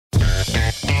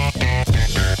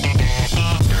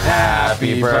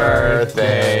Happy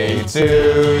birthday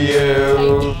to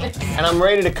you. And I'm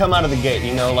ready to come out of the gate,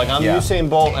 you know, like I'm Usain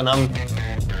Bolt and I'm,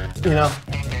 you know.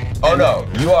 Oh no,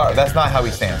 you are. That's not how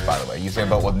he stands, by the way. Usain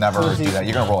Bolt would never do that.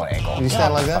 You're gonna roll an ankle. You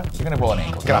stand like that? You're gonna roll an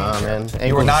ankle. Get Nah, man.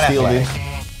 You were not athletic.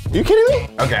 Are you kidding me?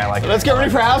 Okay, I like it. Let's get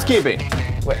ready for housekeeping.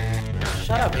 Wait.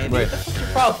 Shut up, Andy. Wait. What's your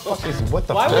problem? What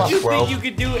the Why fuck, would you bro? think you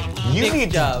could do it? You Nick's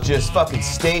need job. to just fucking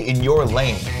stay in your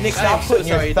lane. Nick, stop I'm so putting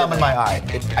sorry your you thumb did in my eye.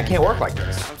 I can't work like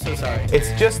this. I'm so sorry.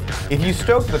 It's just, if you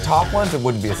stroked the top ones, it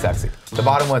wouldn't be as sexy. The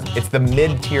bottom ones, it's the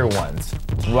mid-tier ones.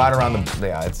 Right around the,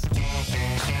 yeah, it's.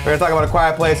 We're gonna talk about A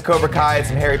Quiet Place, Cobra Kai,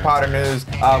 some Harry Potter news.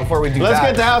 Before we do Let's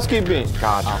that. get to housekeeping.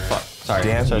 God, Oh, fuck. Sorry.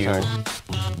 damn so you. sorry.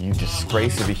 You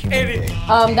disgrace of a human Andy.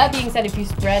 being. That being said, if you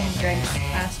spread Greg's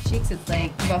ass cheeks, it's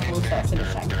like buffalo sauce in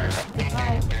a shag carpet.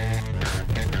 Goodbye.